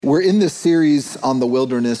We're in this series on the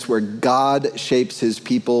wilderness where God shapes his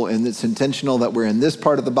people, and it's intentional that we're in this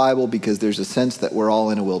part of the Bible because there's a sense that we're all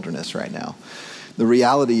in a wilderness right now. The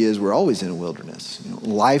reality is we're always in a wilderness.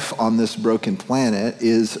 Life on this broken planet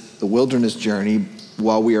is a wilderness journey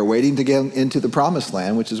while we are waiting to get into the promised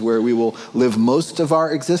land, which is where we will live most of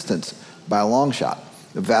our existence by a long shot.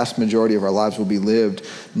 The vast majority of our lives will be lived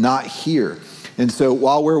not here. And so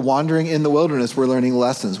while we're wandering in the wilderness, we're learning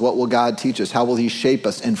lessons. What will God teach us? How will he shape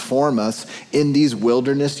us and form us in these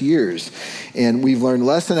wilderness years? And we've learned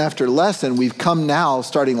lesson after lesson. We've come now,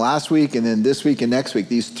 starting last week and then this week and next week,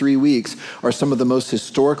 these 3 weeks are some of the most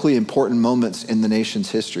historically important moments in the nation's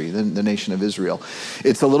history, the nation of Israel.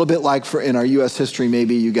 It's a little bit like in our U.S. history,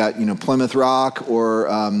 maybe you got Plymouth Rock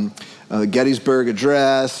or Gettysburg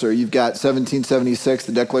Address, or you've got 1776,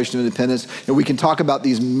 the Declaration of Independence. And we can talk about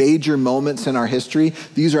these major moments in our history.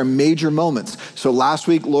 These are major moments. So last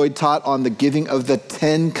week, Lloyd taught on the giving of the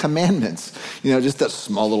 10 Commandments. Just that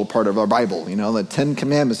small little part of our Bible, the 10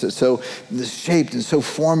 Commandments is so shaped and so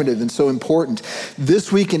formative and so important.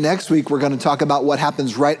 This week and next week, we're going to talk about what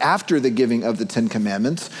happens right after the giving of the 10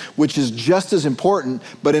 Commandments, which is just as important,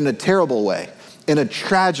 but in a terrible way. In a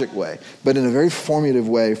tragic way, but in a very formative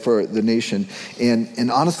way for the nation.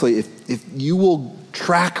 And honestly, if you will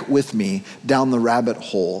track with me down the rabbit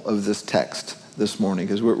hole of this text this morning,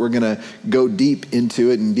 because we're going to go deep into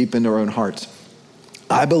it and deep into our own hearts.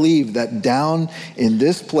 I believe that down in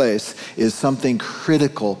this place is something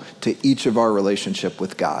critical to each of our relationship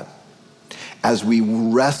with God, as we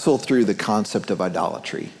wrestle through the concept of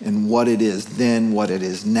idolatry and what it is then, what it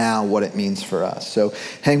is now, what it means for us. So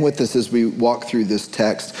hang with us as we walk through this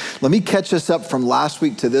text. Let me catch us up from last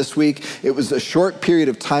week to this week. It was a short period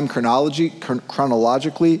of time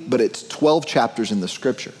chronologically, but it's 12 chapters in the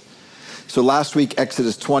scripture. So last week,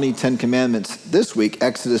 Exodus 20, 10 Commandments. This week,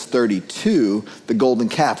 Exodus 32, the golden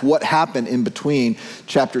calf. What happened in between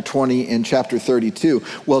chapter 20 and chapter 32?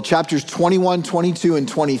 Well, chapters 21, 22, and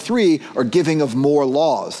 23 are giving of more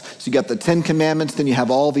laws. So you got the 10 Commandments, then you have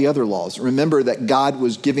all the other laws. Remember that God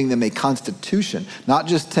was giving them a constitution, not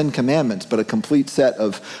just 10 Commandments, but a complete set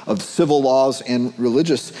of civil laws and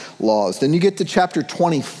religious laws. Then you get to chapter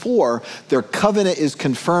 24, their covenant is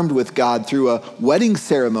confirmed with God through a wedding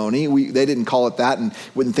ceremony. They didn't call it that and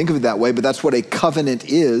wouldn't think of it that way, but that's what a covenant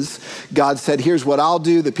is. God said, here's what I'll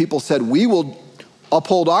do. The people said, we will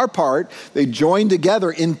uphold our part. They joined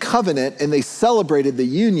together in covenant and they celebrated the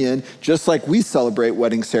union just like we celebrate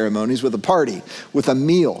wedding ceremonies, with a party, with a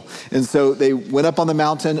meal. And so they went up on the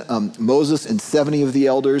mountain, Moses and 70 of the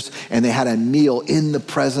elders, and they had a meal in the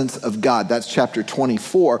presence of God. That's chapter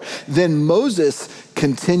 24. Then Moses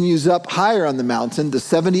continues up higher on the mountain. The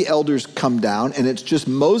 70 elders come down and it's just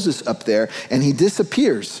Moses up there, and he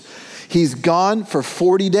disappears. He's gone for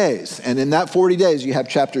 40 days. And in that 40 days, you have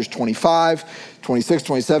chapters 25, 26,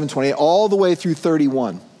 27, 28, all the way through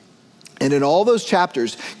 31. And in all those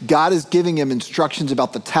chapters, God is giving him instructions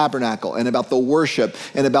about the tabernacle and about the worship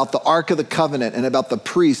and about the Ark of the Covenant and about the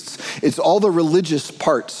priests. It's all the religious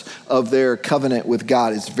parts of their covenant with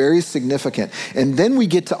God. It's very significant. And then we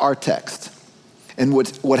get to our text and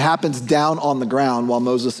what happens down on the ground while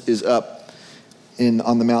Moses is up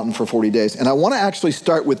on the mountain for 40 days. And I want to actually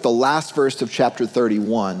start with the last verse of chapter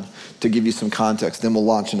 31 to give you some context. Then we'll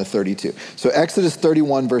launch into 32. So Exodus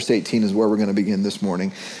 31 verse 18 is where we're going to begin this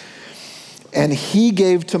morning. And he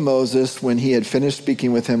gave to Moses, when he had finished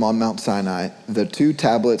speaking with him on Mount Sinai, the 2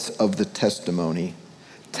 tablets of the testimony,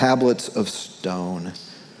 tablets of stone,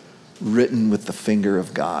 written with the finger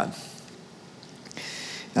of God.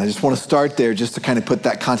 Now, I just want to start there just to kind of put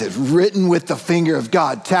that context. Written with the finger of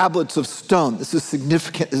God, tablets of stone. This is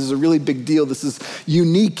significant. This is a really big deal. This is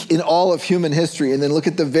unique in all of human history. And then look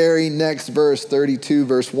at the very next verse, 32,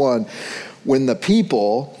 verse 1. When the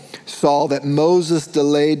people saw that Moses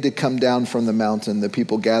delayed to come down from the mountain, the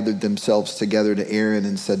people gathered themselves together to Aaron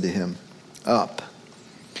and said to him, "Up,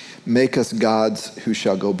 make us gods who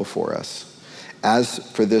shall go before us. As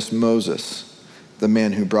for this Moses, the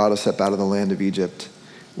man who brought us up out of the land of Egypt,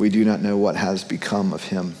 we do not know what has become of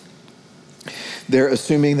him." They're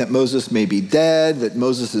assuming that Moses may be dead, that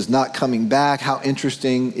Moses is not coming back. How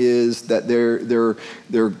interesting is that their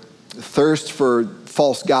thirst for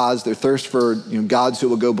false gods, their thirst for gods who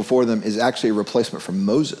will go before them, is actually a replacement for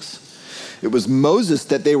Moses. It was Moses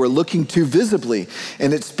that they were looking to visibly.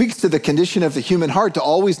 And it speaks to the condition of the human heart to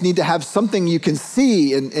always need to have something you can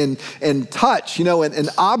see and touch, an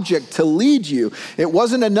object to lead you. It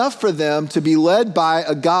wasn't enough for them to be led by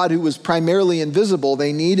a God who was primarily invisible.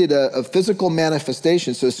 They needed a physical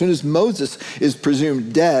manifestation. So as soon as Moses is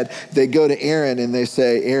presumed dead, they go to Aaron and they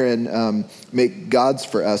say, "Aaron, make gods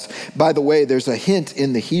for us. By the way, there's a hint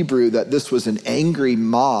in the Hebrew that this was an angry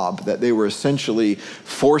mob, that they were essentially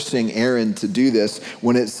forcing Aaron to do this.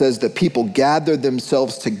 When it says that people gathered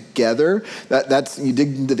themselves together, that's you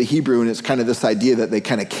dig into the Hebrew and it's kind of this idea that they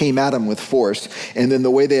kind of came at him with force. And then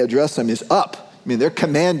the way they address him is up. I mean, they're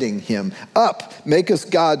commanding him, up, make us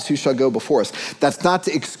gods who shall go before us. That's not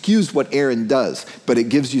to excuse what Aaron does, but it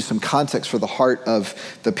gives you some context for the heart of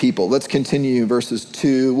the people. Let's continue verses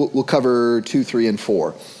 2. We'll cover 2, 3, and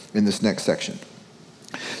 4 in this next section.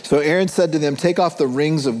 So Aaron said to them, take off the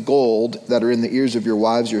rings of gold that are in the ears of your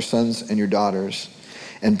wives, your sons, and your daughters,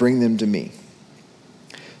 and bring them to me.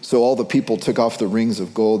 So all the people took off the rings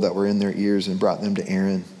of gold that were in their ears and brought them to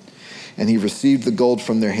Aaron. And he received the gold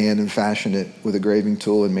from their hand and fashioned it with a graving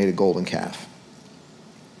tool and made a golden calf.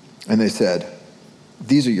 And they said,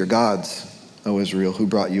 these are your gods, O Israel, who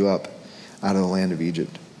brought you up out of the land of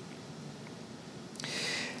Egypt.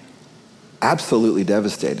 Absolutely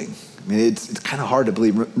devastating. I mean, it's kind of hard to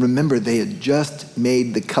believe. Remember, they had just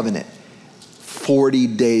made the covenant 40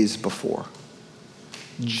 days before.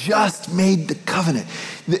 Just made the covenant.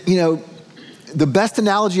 You know, the best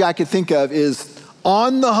analogy I could think of is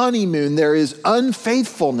on the honeymoon, there is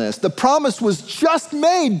unfaithfulness. The promise was just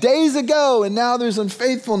made days ago, and now there's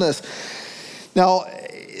unfaithfulness. Now,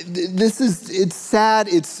 it's sad,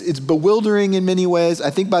 it's bewildering in many ways.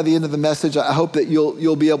 I think by the end of the message, I hope that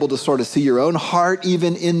you'll be able to sort of see your own heart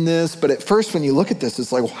even in this. But at first, when you look at this,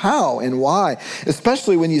 it's like, how and why?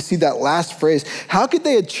 Especially when you see that last phrase. How could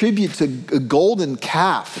they attribute to a golden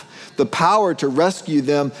calf the power to rescue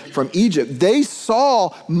them from Egypt? They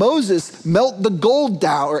saw Moses melt the gold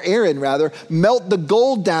down, or Aaron rather, melt the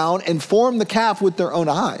gold down and form the calf with their own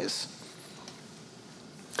eyes.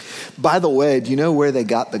 By the way, do you know where they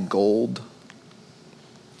got the gold?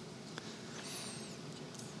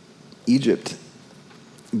 Egypt.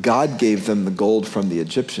 God gave them the gold from the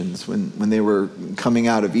Egyptians. When they were coming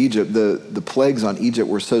out of Egypt, the plagues on Egypt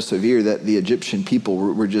were so severe that the Egyptian people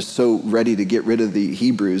were just so ready to get rid of the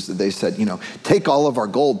Hebrews that they said, take all of our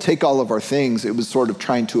gold, take all of our things. It was sort of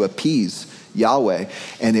trying to appease Yahweh.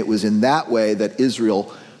 And it was in that way that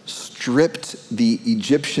Israel stripped the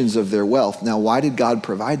Egyptians of their wealth. Now, why did God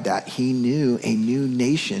provide that? He knew a new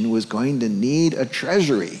nation was going to need a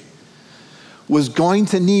treasury, was going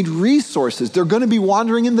to need resources. They're going to be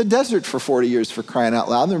wandering in the desert for 40 years, for crying out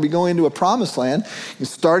loud. They're going to be going into a promised land and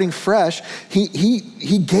starting fresh.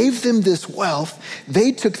 He gave them this wealth.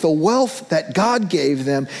 They took the wealth that God gave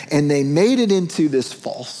them and they made it into this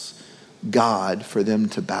false god for them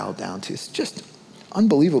to bow down to. It's just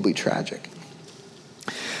unbelievably tragic.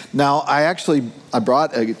 Now, I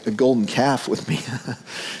brought a golden calf with me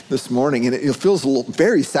this morning, and it feels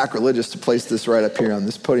very sacrilegious to place this right up here on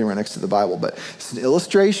this podium right next to the Bible, but it's an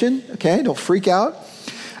illustration, okay? Don't freak out.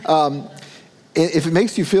 If it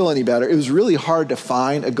makes you feel any better, it was really hard to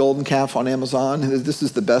find a golden calf on Amazon. This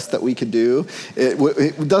is the best that we could do. It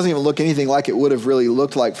doesn't even look anything like it would have really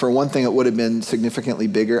looked like. For one thing, it would have been significantly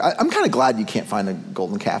bigger. I'm kind of glad you can't find a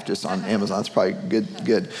golden calf just on Amazon. It's probably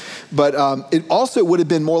good. But it also would have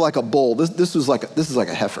been more like a bull. This is like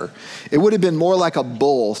a heifer. It would have been more like a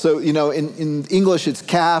bull. So, in English it's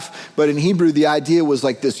calf, but in Hebrew the idea was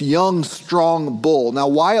like this young, strong bull. Now,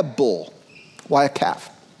 why a bull? Why a calf?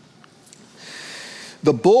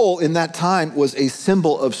 The bull in that time was a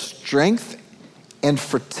symbol of strength and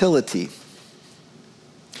fertility.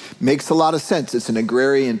 Makes a lot of sense. It's an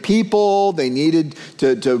agrarian people. They needed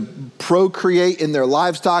to procreate in their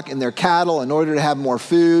livestock, in their cattle, in order to have more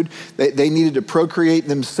food. They needed to procreate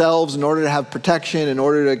themselves in order to have protection, in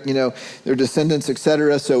order to, their descendants,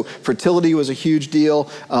 etc. So fertility was a huge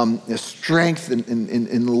deal. Strength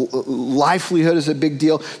and livelihood is a big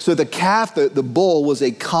deal. So the calf, the bull, was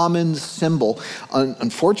a common symbol.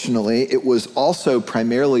 Unfortunately, it was also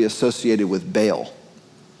primarily associated with Baal.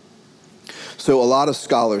 So a lot of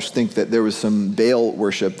scholars think that there was some Baal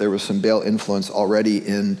worship, there was some Baal influence already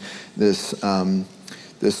in this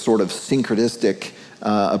sort of syncretistic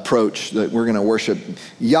approach that we're going to worship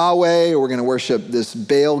Yahweh or we're going to worship this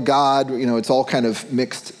Baal god. It's all kind of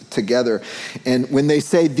mixed together. And when they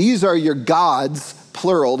say, these are your gods,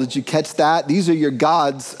 plural, did you catch that? These are your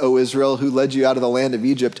gods, O Israel, who led you out of the land of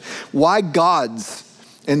Egypt. Why gods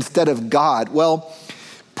instead of God? Well,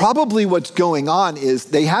 probably what's going on is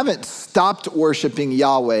they haven't stopped worshiping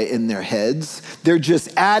Yahweh in their heads. They're just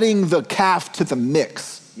adding the calf to the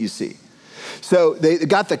mix, you see. So they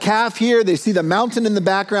got the calf here. They see the mountain in the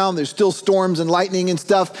background. There's still storms and lightning and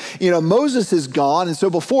stuff. Moses is gone. And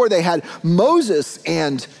so before they had Moses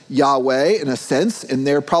and Yahweh in a sense, and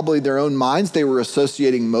they're probably their own minds. They were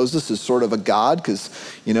associating Moses as sort of a god because,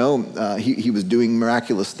 he was doing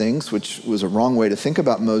miraculous things, which was a wrong way to think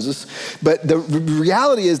about Moses. But the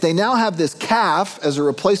reality is they now have this calf as a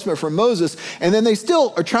replacement for Moses, and then they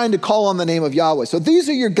still are trying to call on the name of Yahweh. So these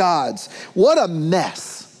are your gods. What a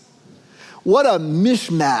mess. What a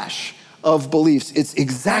mishmash of beliefs. It's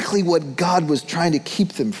exactly what God was trying to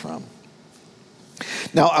keep them from.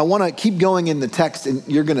 Now, I want to keep going in the text, and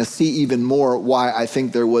you're going to see even more why I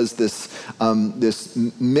think there was this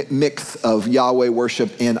mix of Yahweh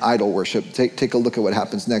worship and idol worship. Take a look at what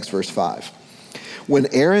happens next, verse 5. When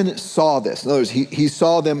Aaron saw this, in other words, he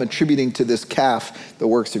saw them attributing to this calf the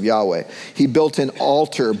works of Yahweh. He built an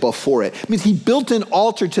altar before it. It means he built an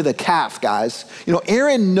altar to the calf, guys.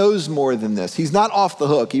 Aaron knows more than this. He's not off the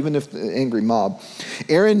hook, even if the angry mob.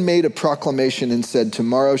 Aaron made a proclamation and said,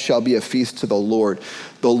 "Tomorrow shall be a feast to the Lord."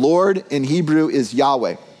 The Lord in Hebrew is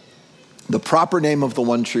Yahweh, the proper name of the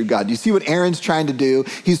one true God. You see what Aaron's trying to do?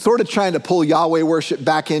 He's sort of trying to pull Yahweh worship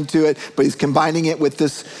back into it, but he's combining it with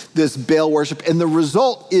this Baal worship. And the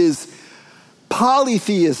result is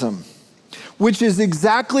polytheism, which is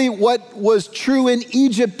exactly what was true in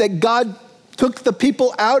Egypt that God took the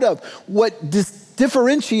people out of. What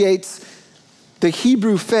differentiates the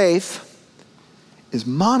Hebrew faith is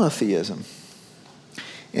monotheism.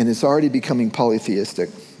 And it's already becoming polytheistic.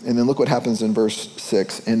 And then look what happens in verse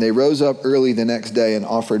 6. And they rose up early the next day and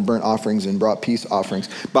offered burnt offerings and brought peace offerings.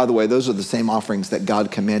 By the way, those are the same offerings that God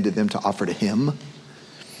commanded them to offer to him.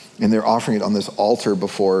 And they're offering it on this altar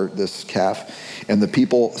before this calf. And the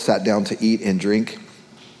people sat down to eat and drink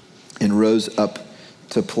and rose up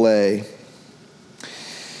to play.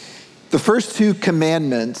 The first two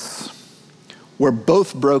commandments were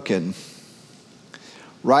both broken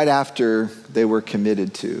right after they were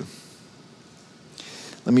committed to.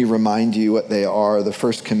 Let me remind you what they are. The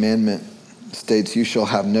first commandment states, "You shall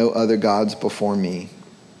have no other gods before me."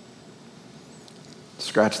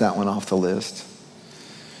 Scratch that one off the list.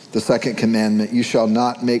 The second commandment, "You shall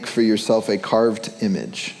not make for yourself a carved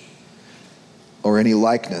image or any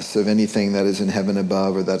likeness of anything that is in heaven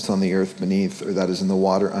above or that's on the earth beneath or that is in the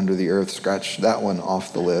water under the earth." Scratch that one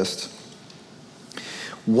off the list.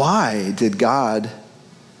 Why did God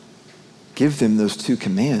give them those two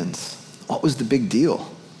commands? What was the big deal?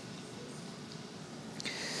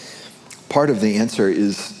 Part of the answer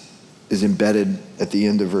is embedded at the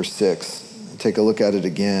end of verse 6. Take a look at it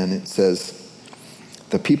again. It says,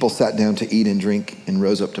 "The people sat down to eat and drink and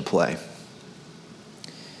rose up to play."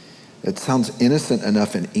 It sounds innocent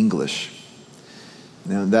enough in English.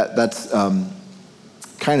 That's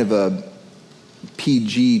kind of a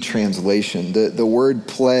PG translation. The word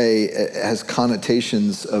play has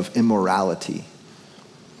connotations of immorality.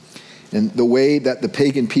 And the way that the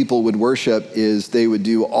pagan people would worship is they would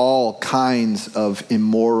do all kinds of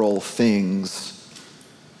immoral things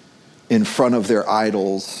in front of their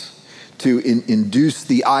idols to induce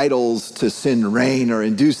the idols to send rain or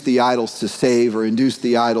induce the idols to save or induce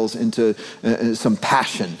the idols into some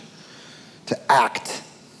passion to act.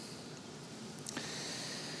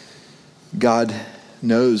 God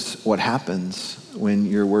knows what happens when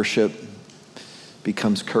your worship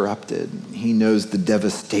becomes corrupted. He knows the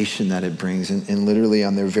devastation that it brings. And literally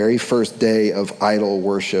on their very first day of idol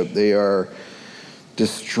worship, they are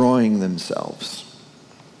destroying themselves.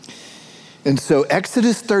 And so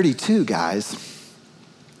Exodus 32, guys,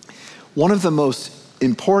 one of the most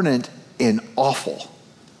important and awful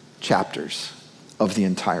chapters of the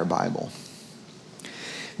entire Bible.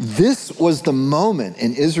 This was the moment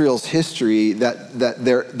in Israel's history that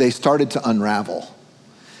they started to unravel.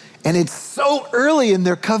 And it's so early in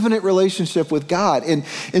their covenant relationship with God.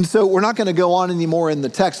 And so we're not going to go on anymore in the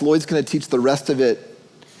text. Lloyd's going to teach the rest of it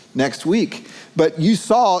next week. But you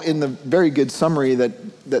saw in the very good summary that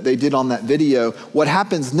they did on that video, what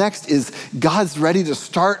happens next is God's ready to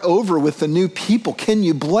start over with the new people. Can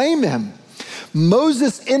you blame him?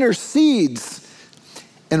 Moses intercedes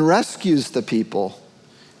and rescues the people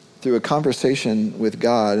through a conversation with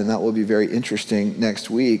God, and that will be very interesting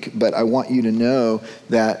next week. But I want you to know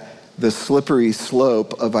that the slippery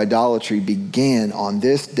slope of idolatry began on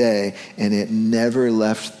this day, and it never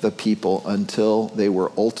left the people until they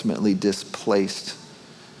were ultimately displaced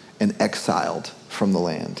and exiled from the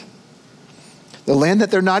land. The land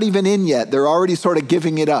that they're not even in yet, they're already sort of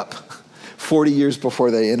giving it up 40 years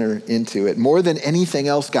before they enter into it. More than anything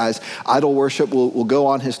else, guys, idol worship will go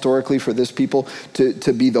on historically for this people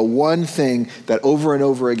to be the one thing that over and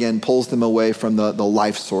over again pulls them away from the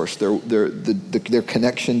life source, their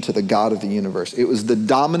connection to the God of the universe. It was the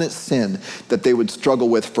dominant sin that they would struggle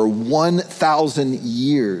with for 1,000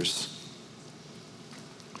 years.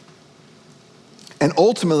 And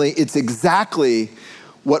ultimately, it's exactly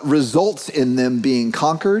what results in them being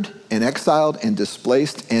conquered and exiled and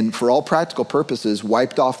displaced and, for all practical purposes,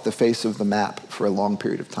 wiped off the face of the map for a long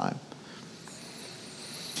period of time.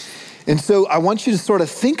 And so I want you to sort of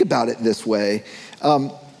think about it this way.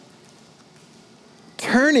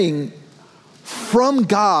 Turning from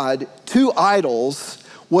God to idols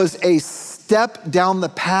was a step down the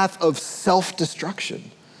path of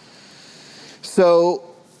self-destruction. So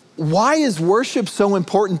why is worship so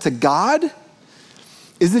important to God?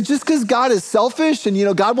 Is it just because God is selfish and,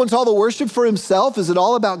 God wants all the worship for himself? Is it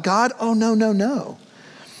all about God? Oh, no.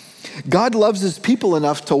 God loves his people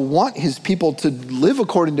enough to want his people to live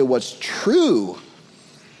according to what's true.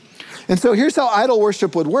 And so here's how idol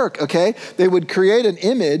worship would work, okay? They would create an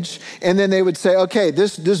image and then they would say, okay,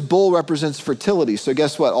 this bull represents fertility. So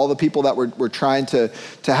guess what? All the people that were trying to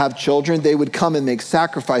have children, they would come and make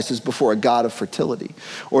sacrifices before a god of fertility.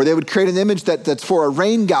 Or they would create an image that's for a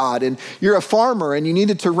rain god, and you're a farmer and you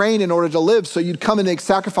needed to rain in order to live, so you'd come and make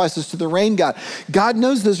sacrifices to the rain god. God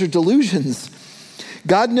knows those are delusions.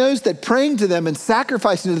 God knows that praying to them and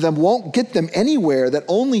sacrificing to them won't get them anywhere, that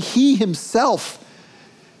only he himself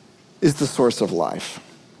is the source of life.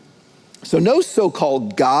 So no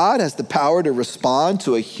so-called God has the power to respond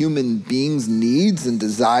to a human being's needs and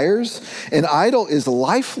desires. An idol is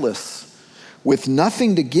lifeless with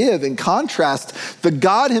nothing to give. In contrast, the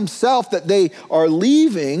God himself that they are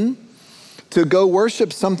leaving to go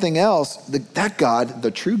worship something else, that God, the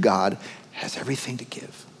true God, has everything to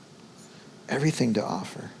give, everything to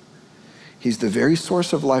offer. He's the very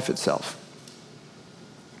source of life itself.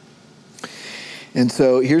 And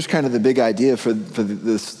so here's kind of the big idea for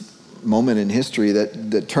this moment in history,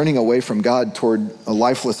 that turning away from God toward a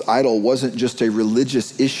lifeless idol wasn't just a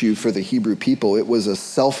religious issue for the Hebrew people. It was a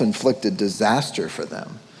self-inflicted disaster for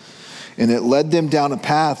them. And it led them down a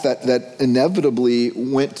path that inevitably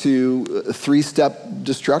went to a three-step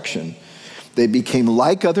destruction. They became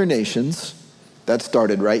like other nations. That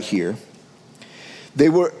started right here. They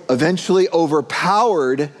were eventually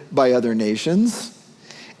overpowered by other nations,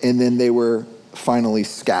 and then they were finally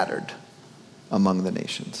scattered among the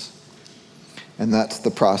nations. And that's the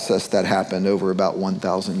process that happened over about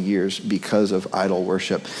 1,000 years because of idol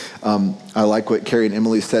worship. I like what Carrie and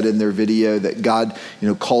Emily said in their video, that God,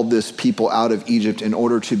 called this people out of Egypt in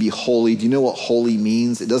order to be holy. Do you know what holy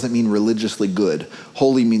means? It doesn't mean religiously good.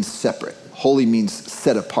 Holy means separate. Holy means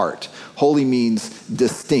set apart. Holy means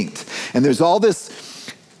distinct. And there's all this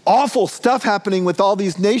awful stuff happening with all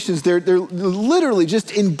these nations. They're literally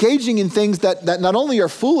just engaging in things that not only are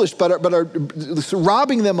foolish, but are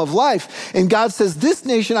robbing them of life. And God says, this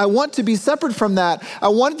nation, I want to be separate from that. I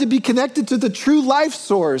want it to be connected to the true life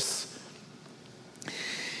source.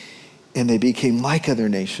 And they became like other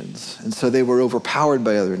nations. And so they were overpowered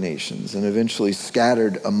by other nations and eventually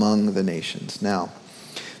scattered among the nations. Now,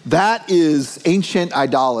 that is ancient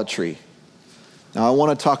idolatry. Now, I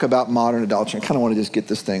want to talk about modern idolatry. I kind of want to just get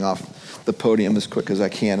this thing off the podium as quick as I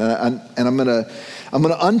can. And I'm going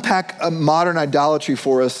to unpack modern idolatry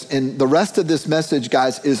for us. And the rest of this message,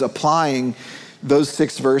 guys, is applying those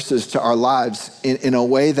 6 verses to our lives in a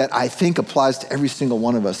way that I think applies to every single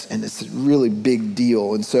one of us. And it's a really big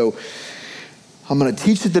deal. And so I'm going to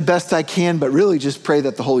teach it the best I can, but really just pray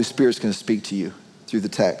that the Holy Spirit's going to speak to you through the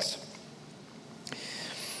text.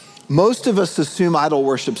 Most of us assume idol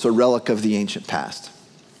worship's a relic of the ancient past.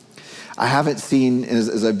 I haven't seen,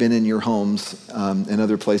 as I've been in your homes and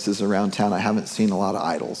other places around town, I haven't seen a lot of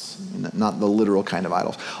idols, not the literal kind of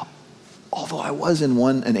idols. Although I was in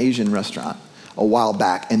an Asian restaurant a while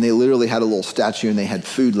back, and they literally had a little statue and they had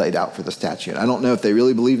food laid out for the statue. And I don't know if they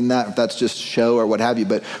really believe in that, if that's just show or what have you,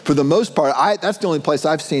 but for the most part, that's the only place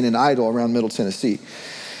I've seen an idol around Middle Tennessee.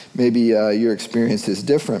 Maybe your experience is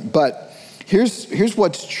different, but Here's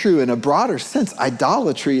what's true. In a broader sense,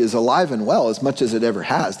 idolatry is alive and well as much as it ever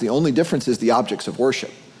has. The only difference is the objects of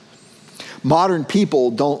worship. Modern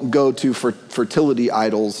people don't go to fertility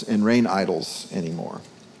idols and rain idols anymore.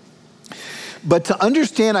 But to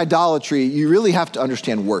understand idolatry, you really have to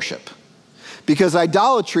understand worship. Because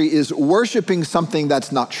idolatry is worshiping something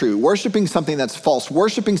that's not true, worshiping something that's false,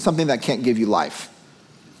 worshiping something that can't give you life.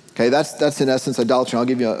 Okay, that's in essence idolatry. I'll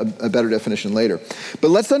give you a better definition later. But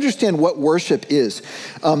let's understand what worship is.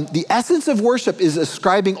 The essence of worship is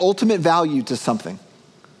ascribing ultimate value to something.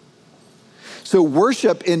 So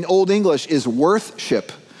worship in Old English is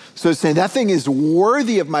worthship. So it's saying that thing is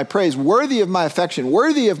worthy of my praise, worthy of my affection,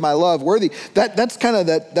 worthy of my love, worthy. That's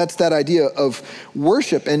that idea of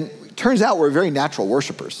worship. And it turns out we're very natural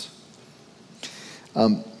worshipers.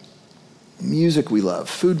 Music we love,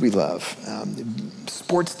 food we love,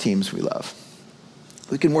 sports teams we love.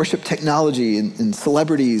 We can worship technology and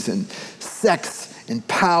celebrities and sex and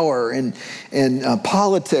power and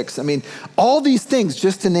politics. I mean, all these things,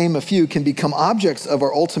 just to name a few, can become objects of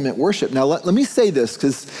our ultimate worship. Now, let me say this,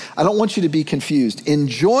 because I don't want you to be confused.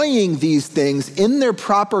 Enjoying these things in their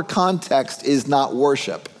proper context is not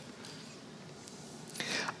worship.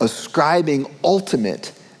 Ascribing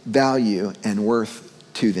ultimate value and worth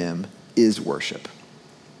to them is worship.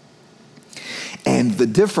 And the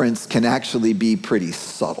difference can actually be pretty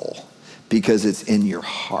subtle because it's in your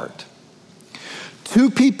heart. Two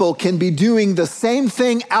people can be doing the same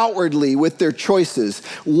thing outwardly with their choices.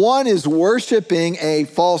 One is worshiping a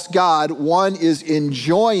false god. One is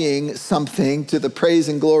enjoying something to the praise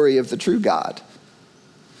and glory of the true God.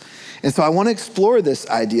 And so I want to explore this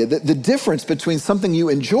idea that the difference between something you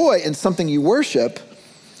enjoy and something you worship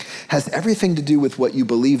has everything to do with what you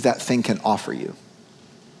believe that thing can offer you.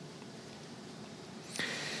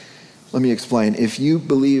 Let me explain. If you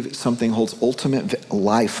believe something holds ultimate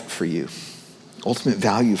life for you, ultimate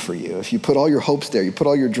value for you, if you put all your hopes there, you put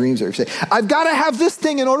all your dreams there, you say, I've got to have this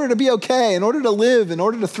thing in order to be okay, in order to live, in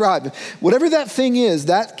order to thrive. Whatever that thing is,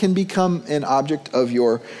 that can become an object of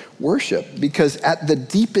your worship, because at the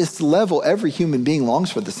deepest level, every human being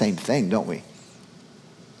longs for the same thing, don't we?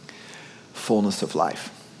 Fullness of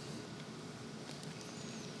life.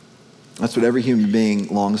 That's what every human being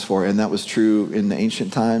longs for, and that was true in the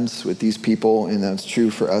ancient times with these people, and that's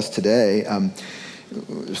true for us today.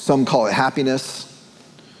 Some call it happiness.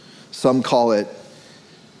 Some call it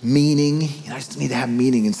meaning. I just need to have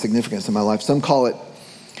meaning and significance in my life. Some call it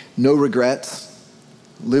no regrets.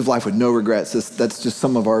 Live life with no regrets. That's just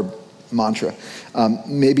some of our mantra.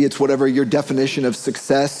 Maybe it's whatever your definition of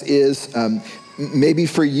success is. Maybe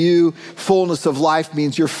for you, fullness of life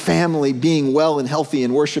means your family being well and healthy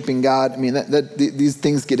and worshiping God. I mean, these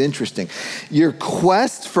things get interesting. Your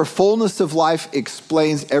quest for fullness of life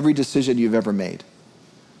explains every decision you've ever made.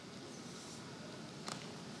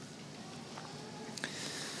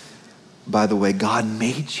 By the way, God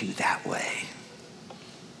made you that way.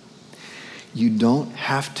 You don't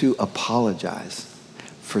have to apologize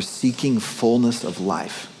for seeking fullness of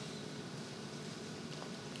life.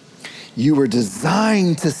 You were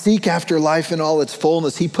designed to seek after life in all its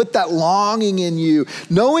fullness. He put that longing in you,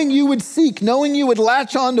 knowing you would seek, knowing you would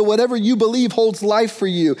latch on to whatever you believe holds life for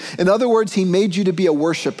you. In other words, he made you to be a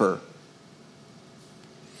worshiper.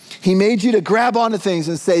 He made you to grab onto things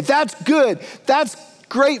and say, that's good, that's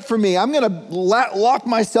great for me. I'm going to lock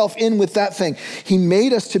myself in with that thing. He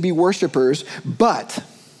made us to be worshipers, but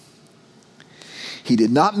he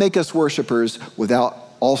did not make us worshipers without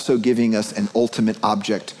also giving us an ultimate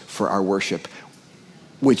object for our worship,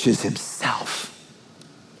 which is himself.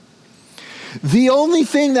 The only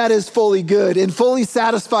thing that is fully good and fully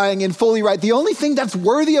satisfying and fully right, the only thing that's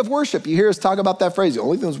worthy of worship, you hear us talk about that phrase, the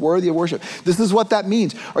only thing that's worthy of worship. This is what that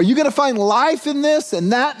means. Are you going to find life in this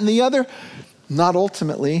and that and the other? Not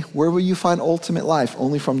ultimately. Where will you find ultimate life?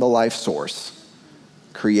 Only from the life source,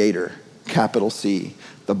 creator, capital C,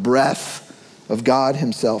 the breath of God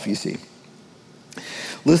himself, you see.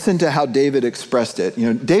 Listen to how David expressed it. You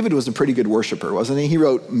know, David was a pretty good worshiper, wasn't he? He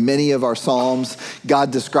wrote many of our Psalms.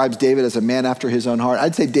 God describes David as a man after his own heart.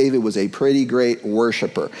 I'd say David was a pretty great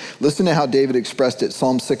worshiper. Listen to how David expressed it,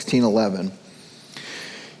 Psalm 16:11.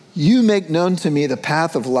 You make known to me the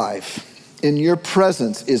path of life. In your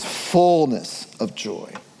presence is fullness of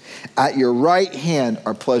joy. At your right hand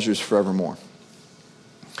are pleasures forevermore.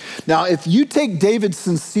 Now, if you take David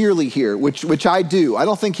sincerely here, which I do, I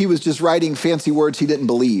don't think he was just writing fancy words he didn't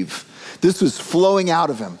believe. This was flowing out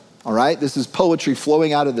of him, all right? This is poetry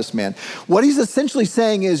flowing out of this man. What he's essentially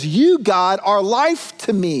saying is, you, God, are life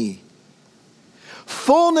to me.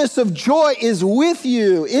 Fullness of joy is with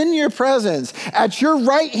you in your presence. At your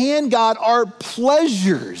right hand, God, are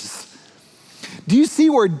pleasures. Do you see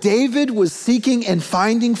where David was seeking and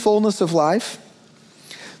finding fullness of life?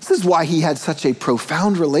 This is why he had such a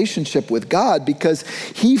profound relationship with God, because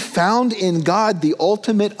he found in God the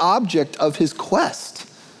ultimate object of his quest.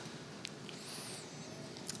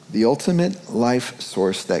 The ultimate life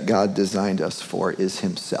source that God designed us for is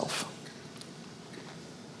himself.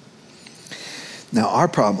 Now, our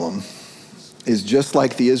problem is just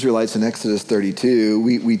like the Israelites in Exodus 32,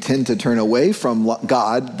 we tend to turn away from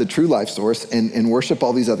God, the true life source, and worship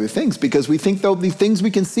all these other things because we think the things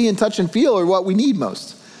we can see and touch and feel are what we need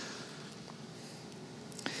most.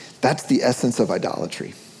 That's the essence of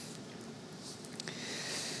idolatry.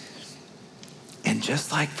 And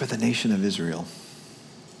just like for the nation of Israel,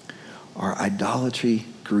 our idolatry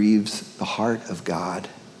grieves the heart of God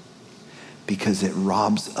because it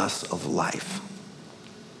robs us of life.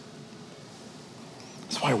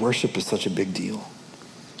 That's why worship is such a big deal.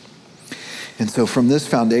 And so from this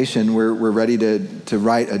foundation, we're ready to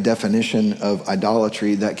write a definition of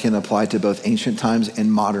idolatry that can apply to both ancient times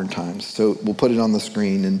and modern times. So we'll put it on the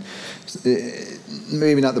screen, and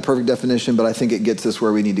maybe not the perfect definition, but I think it gets us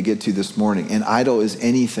where we need to get to this morning. An idol is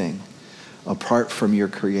anything apart from your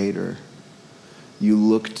Creator you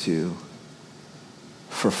look to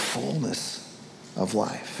for fullness of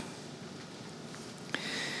life.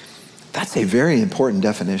 That's a very important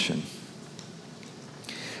definition.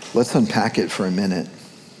 Let's unpack it for a minute.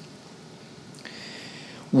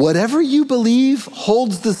 Whatever you believe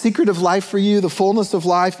holds the secret of life for you, the fullness of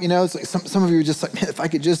life. You know, it's like some of you are just like, man, if I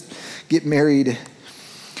could just get married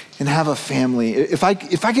and have a family, if I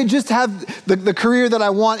could just have the career that I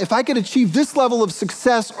want, if I could achieve this level of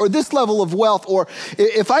success or this level of wealth, or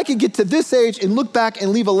if I could get to this age and look back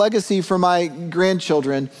and leave a legacy for my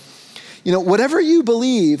grandchildren, you know, whatever you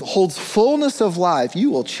believe holds fullness of life,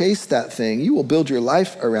 you will chase that thing. You will build your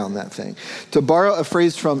life around that thing. To borrow a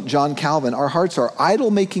phrase from John Calvin, our hearts are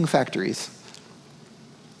idol-making factories.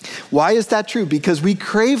 Why is that true? Because we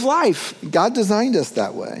crave life. God designed us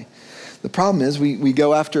that way. The problem is we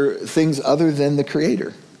go after things other than the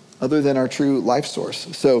Creator, other than our true life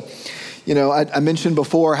source. So, you know, I mentioned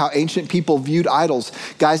before how ancient people viewed idols.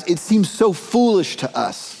 Guys, it seems so foolish to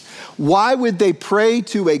us. Why would they pray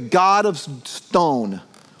to a god of stone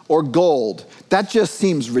or gold? That just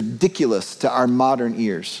seems ridiculous to our modern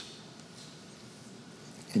ears.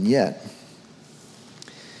 And yet,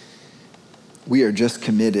 we are just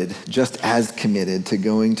as committed to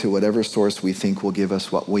going to whatever source we think will give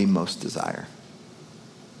us what we most desire.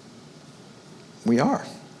 We are.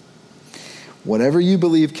 Whatever you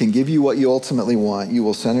believe can give you what you ultimately want, you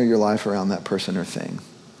will center your life around that person or thing.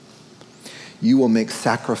 You will make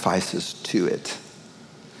sacrifices to it,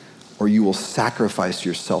 or you will sacrifice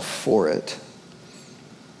yourself for it.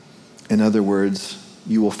 In other words,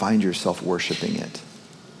 you will find yourself worshiping it.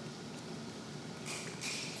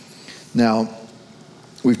 Now,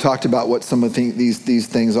 we've talked about what some of these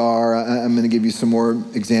things are. I'm going to give you some more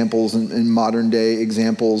examples in modern day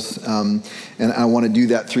examples, and I want to do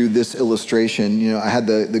that through this illustration. You know, I had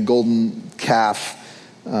the golden calf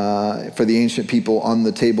for the ancient people on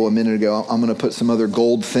the table a minute ago. I'm going to put some other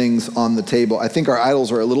gold things on the table. I think our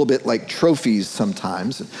idols are a little bit like trophies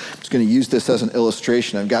sometimes. I'm just going to use this as an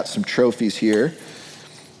illustration. I've got some trophies here.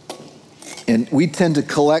 And we tend to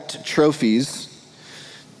collect trophies.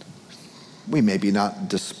 We maybe not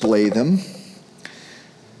display them.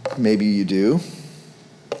 Maybe you do.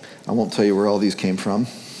 I won't tell you where all these came from.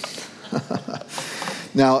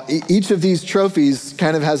 Now, each of these trophies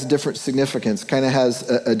kind of has a different significance, kind of has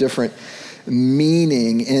a different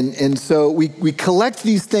meaning. And so we collect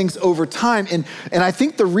these things over time. And I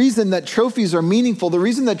think the reason that trophies are meaningful, the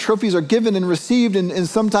reason that trophies are given and received and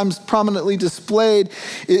sometimes prominently displayed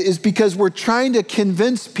is because we're trying to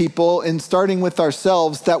convince people, and starting with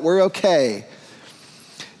ourselves, that we're okay.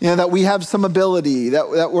 You know, that we have some ability,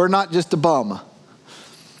 that we're not just a bum.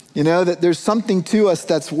 You know, that there's something to us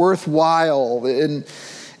that's worthwhile. And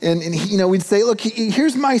you know, we'd say, look,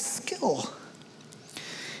 here's my skill.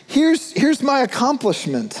 Here's my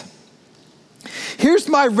accomplishment. Here's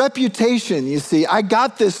my reputation, you see. I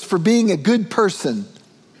got this for being a good person.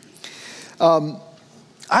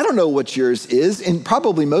 I don't know what yours is, and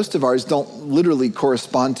probably most of ours don't literally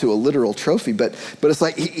correspond to a literal trophy, but it's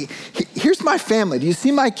like, here's my family. Do you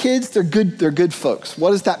see my kids? They're good folks.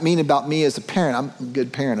 What does that mean about me as a parent? I'm a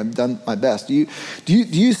good parent. I've done my best. Do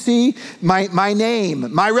you see my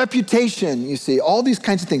name, my reputation? You see, all these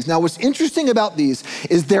kinds of things. Now, what's interesting about these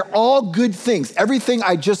is they're all good things. Everything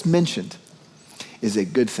I just mentioned is a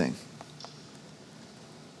good thing.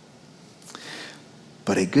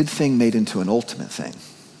 But a good thing made into an ultimate thing,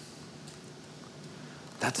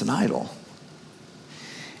 that's an idol.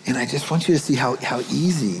 And I just want you to see how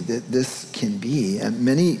easy that this can be. And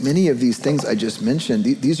many of these things I just mentioned,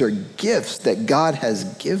 these are gifts that God has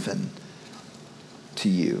given to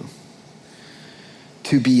you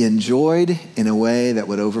to be enjoyed in a way that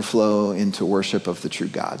would overflow into worship of the true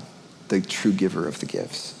God, the true giver of the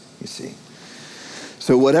gifts, you see.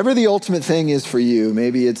 So whatever the ultimate thing is for you,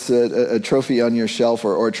 maybe it's a trophy on your shelf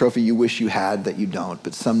or a trophy you wish you had that you don't,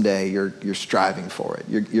 but someday you're striving for it.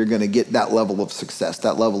 You're going to get that level of success,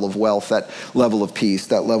 that level of wealth, that level of peace,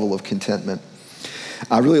 that level of contentment.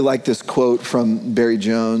 I really like this quote from Barry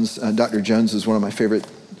Jones. Dr. Jones is one of my favorite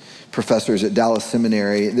professors at Dallas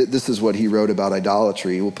Seminary. This is what he wrote about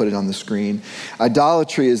idolatry. We'll put it on the screen.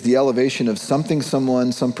 Idolatry is the elevation of something,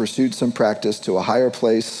 someone, some pursuit, some practice to a higher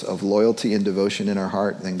place of loyalty and devotion in our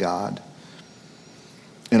heart than God.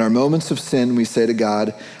 In our moments of sin, we say to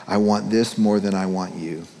God, I want this more than I want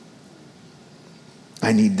you.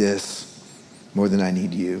 I need this more than I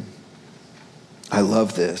need you. I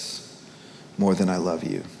love this more than I love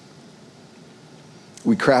you.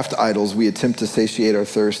 We craft idols. We attempt to satiate our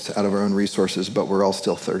thirst out of our own resources, but we're all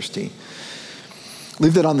still thirsty.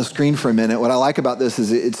 Leave that on the screen for a minute. What I like about this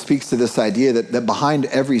is it speaks to this idea that behind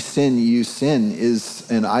every sin you sin is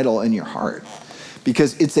an idol in your heart.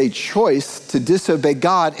 Because it's a choice to disobey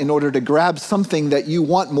God in order to grab something that you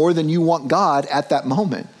want more than you want God at that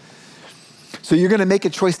moment. So you're going to make a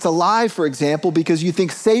choice to lie, for example, because you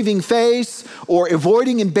think saving face or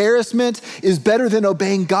avoiding embarrassment is better than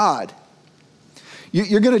obeying God.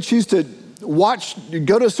 You're going to choose to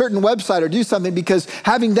go to a certain website or do something because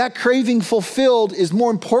having that craving fulfilled is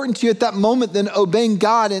more important to you at that moment than obeying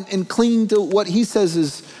God and clinging to what he says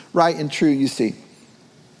is right and true, you see.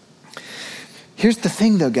 Here's the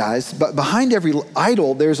thing though, guys, but behind every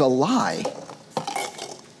idol, there's a lie.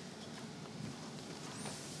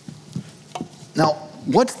 Now,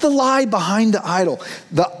 what's the lie behind the idol?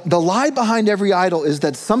 The lie behind every idol is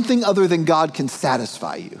that something other than God can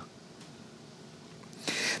satisfy you.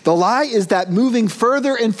 The lie is that moving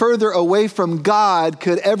further and further away from God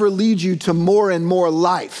could ever lead you to more and more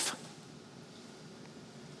life.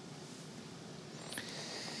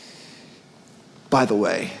 By the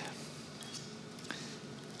way,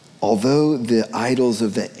 although the idols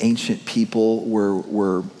of the ancient people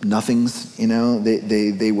were nothings,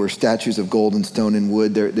 they were statues of gold and stone and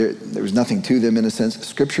wood. There was nothing to them in a sense.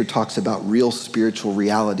 Scripture talks about real spiritual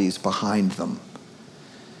realities behind them.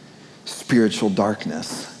 Spiritual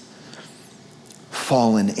darkness,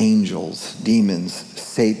 fallen angels, demons,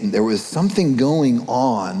 Satan. There was something going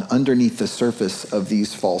on underneath the surface of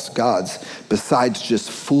these false gods besides just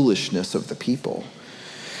foolishness of the people.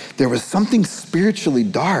 There was something spiritually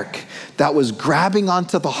dark that was grabbing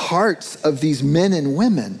onto the hearts of these men and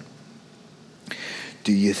women.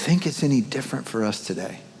 Do you think it's any different for us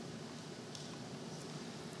today?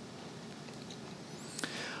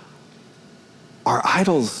 Our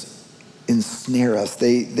idols ensnare us.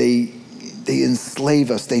 They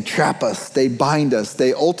enslave us. They trap us. They bind us.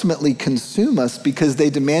 They ultimately consume us because they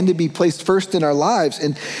demand to be placed first in our lives.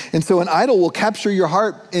 And so an idol will capture your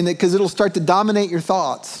heart because it'll start to dominate your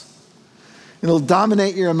thoughts. It'll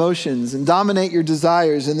dominate your emotions and dominate your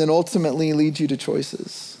desires and then ultimately lead you to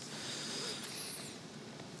choices.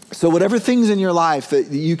 So whatever things in your life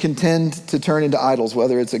that you can tend to turn into idols,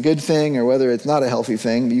 whether it's a good thing or whether it's not a healthy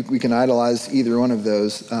thing, we can idolize either one of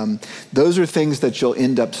those. Those are things that you'll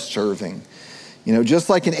end up serving. Just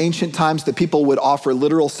like in ancient times, the people would offer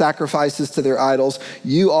literal sacrifices to their idols,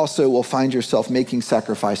 you also will find yourself making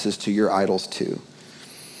sacrifices to your idols too.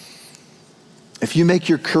 If you make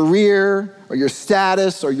your career or your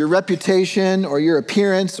status or your reputation or your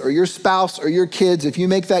appearance or your spouse or your kids, if you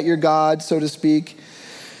make that your God, so to speak,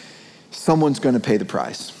 someone's going to pay the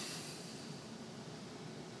price.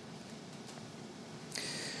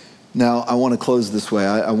 Now, I want to close this way.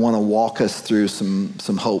 I want to walk us through some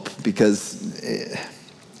hope because,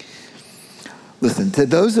 listen, to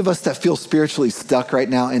those of us that feel spiritually stuck right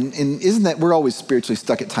now, and isn't that we're always spiritually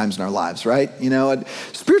stuck at times in our lives, right?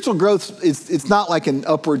 Spiritual growth, it's not like an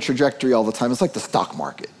upward trajectory all the time. It's like the stock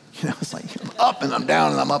market. It's like I'm up and I'm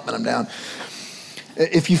down and I'm up and I'm down.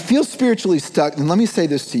 If you feel spiritually stuck, then let me say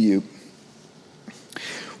this to you.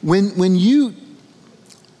 When you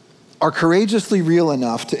are courageously real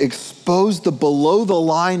enough to expose the below the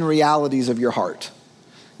line realities of your heart,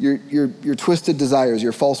 your twisted desires,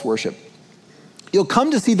 your false worship, you'll come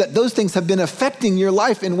to see that those things have been affecting your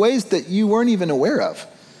life in ways that you weren't even aware of.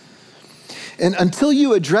 And until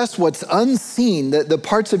you address what's unseen, the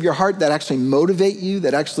parts of your heart that actually motivate you,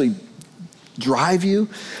 that actually drive you,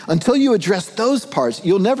 until you address those parts,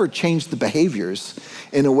 you'll never change the behaviors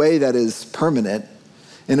in a way that is permanent,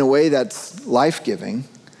 in a way that's life-giving.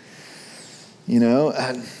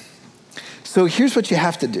 So here's what you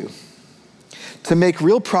have to do. To make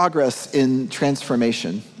real progress in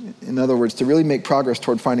transformation, in other words, to really make progress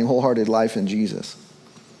toward finding wholehearted life in Jesus,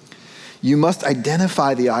 you must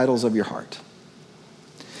identify the idols of your heart.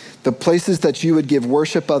 The places that you would give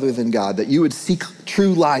worship other than God, that you would seek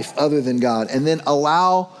true life other than God, and then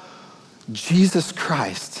allow Jesus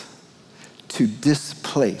Christ to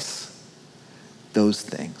displace those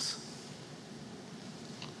things.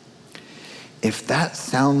 If that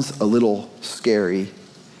sounds a little scary,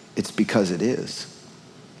 it's because it is.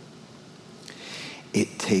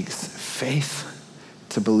 It takes faith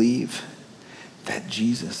to believe that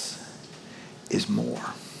Jesus is more.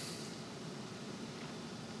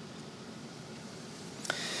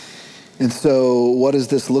 And so what does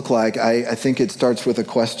this look like? I think it starts with a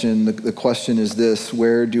question. The question is this: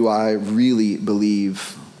 where do I really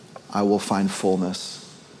believe I will find fullness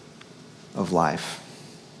of life?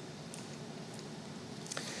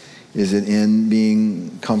 Is it in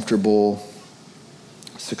being comfortable,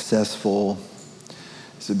 successful?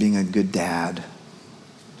 Is it being a good dad,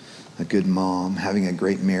 a good mom, having a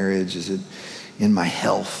great marriage? Is it in my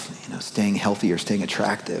health, staying healthy or staying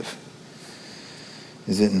attractive?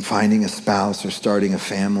 Is it in finding a spouse or starting a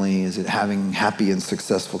family? Is it having happy and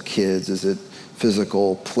successful kids? Is it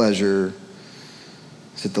physical pleasure?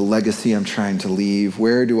 Is it the legacy I'm trying to leave?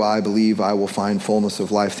 Where do I believe I will find fullness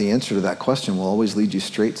of life? The answer to that question will always lead you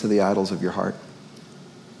straight to the idols of your heart.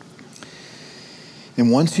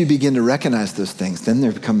 And once you begin to recognize those things, then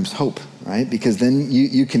there becomes hope, right? Because then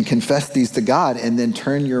you can confess these to God and then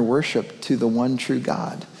turn your worship to the one true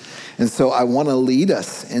God. And so I want to lead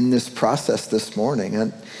us in this process this morning.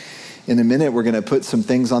 And in a minute, we're going to put some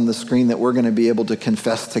things on the screen that we're going to be able to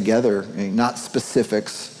confess together, not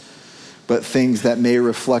specifics, but things that may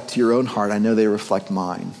reflect your own heart. I know they reflect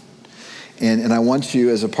mine. And I want you,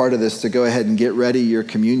 as a part of this, to go ahead and get ready your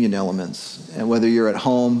communion elements. And whether you're at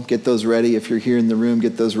home, get those ready. If you're here in the room,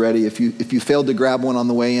 get those ready. If you failed to grab one on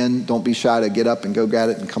the way in, don't be shy to get up and go grab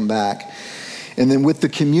it and come back. And then with the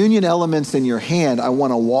communion elements in your hand, I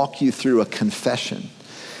want to walk you through a confession.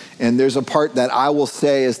 And there's a part that I will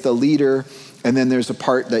say as the leader, and then there's a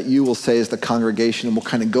part that you will say as the congregation, and we'll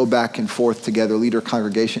kind of go back and forth together, leader,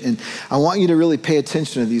 congregation. And I want you to really pay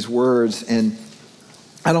attention to these words, and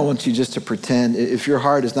I don't want you just to pretend. If your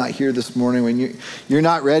heart is not here this morning, when you're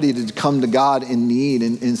not ready to come to God in need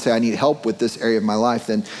and say, I need help with this area of my life,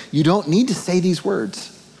 then you don't need to say these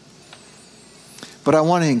words. But I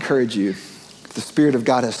want to encourage you. The Spirit of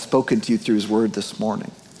God has spoken to you through his word this morning.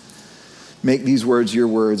 Make these words your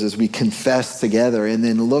words as we confess together and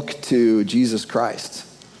then look to Jesus Christ,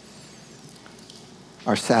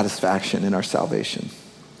 our satisfaction and our salvation.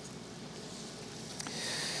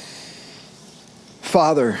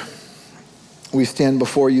 Father, we stand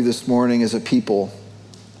before you this morning as a people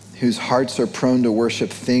whose hearts are prone to worship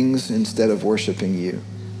things instead of worshiping you.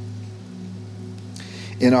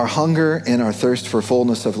 In our hunger and our thirst for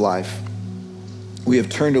fullness of life, we have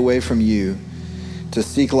turned away from you to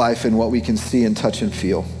seek life in what we can see and touch and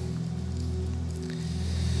feel.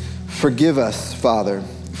 Forgive us, Father,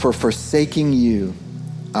 for forsaking you,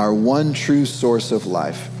 our one true source of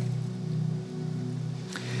life.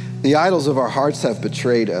 The idols of our hearts have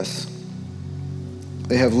betrayed us.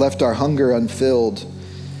 They have left our hunger unfilled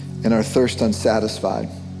and our thirst unsatisfied.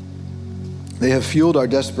 They have fueled our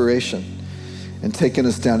desperation and taken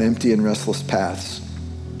us down empty and restless paths.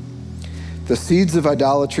 The seeds of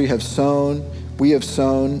idolatry we have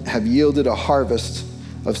sown, have yielded a harvest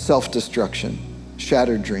of self-destruction,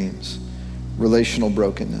 shattered dreams, relational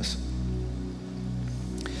brokenness.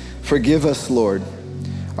 Forgive us, Lord.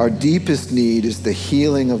 Our deepest need is the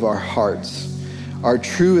healing of our hearts. Our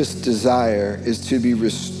truest desire is to be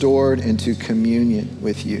restored into communion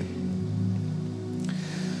with you.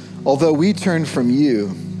 Although we turned from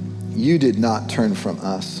you, you did not turn from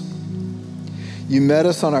us. You met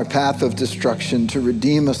us on our path of destruction to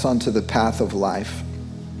redeem us onto the path of life.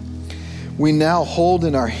 We now hold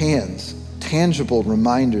in our hands tangible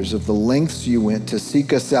reminders of the lengths you went to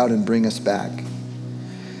seek us out and bring us back.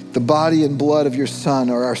 The body and blood of your Son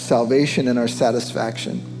are our salvation and our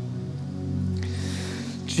satisfaction.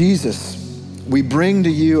 Jesus, we bring to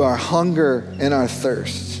you our hunger and our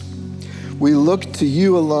thirst. We look to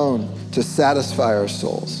you alone to satisfy our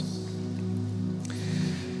souls.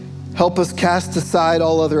 Help us cast aside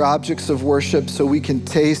all other objects of worship so we can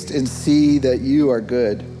taste and see that you are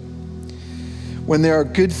good. When there are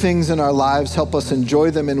good things in our lives, help us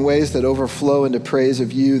enjoy them in ways that overflow into praise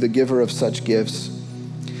of you, the giver of such gifts.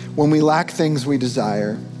 When we lack things we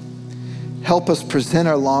desire, help us present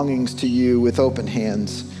our longings to you with open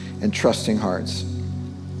hands and trusting hearts.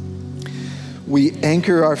 We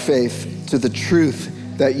anchor our faith to the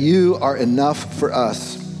truth that you are enough for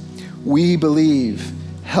us. We believe.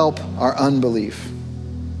 Help our unbelief.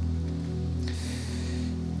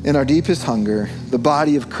 In our deepest hunger, the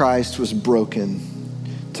body of Christ was broken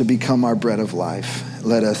to become our bread of life.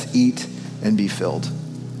 Let us eat and be filled.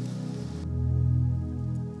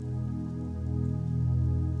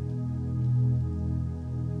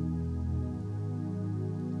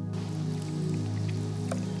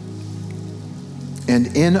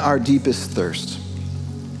 And in our deepest thirst,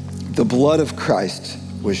 the blood of Christ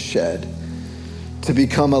was shed to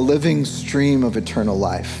become a living stream of eternal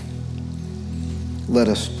life. Let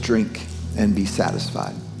us drink and be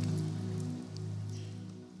satisfied.